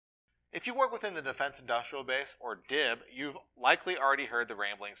If you work within the Defense Industrial Base, or DIB, you've likely already heard the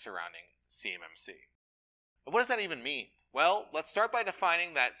ramblings surrounding CMMC. But what does that even mean? Well, let's start by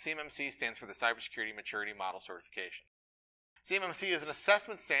defining that CMMC stands for the Cybersecurity Maturity Model Certification. CMMC is an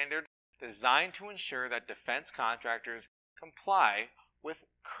assessment standard designed to ensure that defense contractors comply with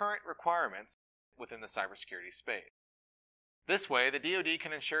current requirements within the cybersecurity space. This way, the DoD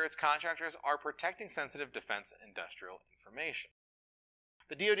can ensure its contractors are protecting sensitive defense industrial information.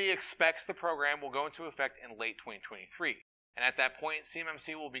 The DoD expects the program will go into effect in late 2023, and at that point,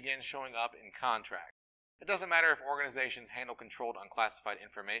 CMMC will begin showing up in contracts. It doesn't matter if organizations handle Controlled Unclassified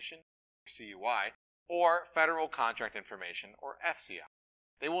Information, or CUI, or Federal Contract Information, or FCI.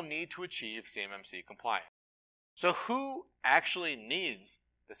 They will need to achieve CMMC compliance. So who actually needs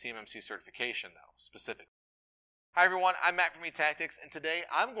the CMMC certification, though, specifically? Hi everyone, I'm Matt from eTactics, and today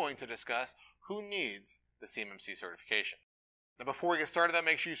I'm going to discuss who needs the CMMC certification. Now before we get started,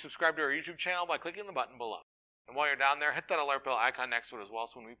 make sure you subscribe to our YouTube channel by clicking the button below. And while you're down there, hit that alert bell icon next to it as well,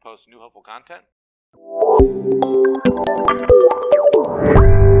 so when we post new helpful content.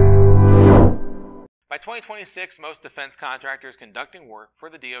 By 2026, most defense contractors conducting work for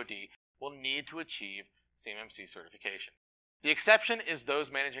the DoD will need to achieve CMMC certification. The exception is those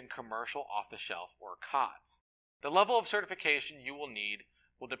managing commercial off-the-shelf or COTS. The level of certification you will need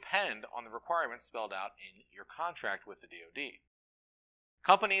will depend on the requirements spelled out in your contract with the DoD.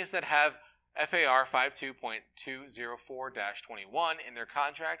 Companies that have FAR 52.204-21 in their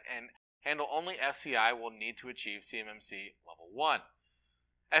contract and handle only FCI will need to achieve CMMC Level 1.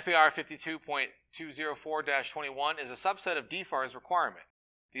 FAR 52.204-21 is a subset of DFAR's requirement.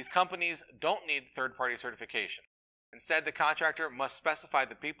 These companies don't need third-party certification. Instead, the contractor must specify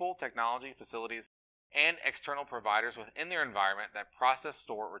the people, technology, facilities, and external providers within their environment that process,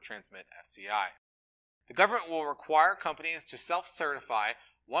 store, or transmit FCI. The government will require companies to self-certify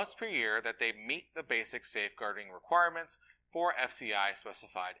once per year that they meet the basic safeguarding requirements for FCI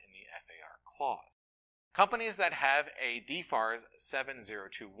specified in the FAR clause. Companies that have a DFARS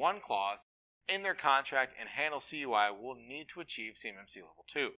 7021 clause in their contract and handle CUI will need to achieve CMMC Level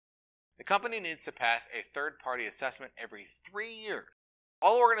 2. The company needs to pass a third-party assessment every 3 years.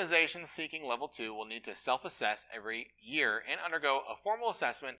 All organizations seeking Level 2 will need to self-assess every year and undergo a formal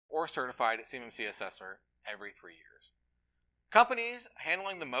assessment or certified CMMC assessor every 3 years. Companies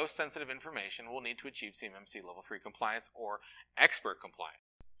handling the most sensitive information will need to achieve CMMC Level 3 compliance or expert compliance.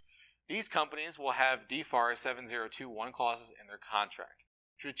 These companies will have DFAR 7021 clauses in their contract.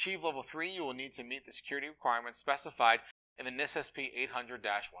 To achieve Level 3, you will need to meet the security requirements specified in the NIST SP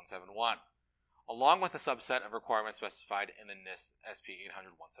 800-171, along with a subset of requirements specified in the NIST SP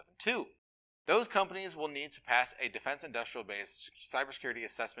 800-172. Those companies will need to pass a Defense Industrial Base Cybersecurity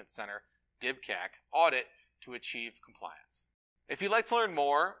Assessment Center DIBCAC audit to achieve compliance. If you'd like to learn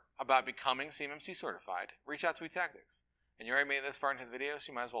more about becoming CMMC certified, reach out to eTactics. And you already made it this far into the video, so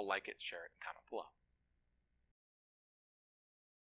you might as well like it, share it, and comment below.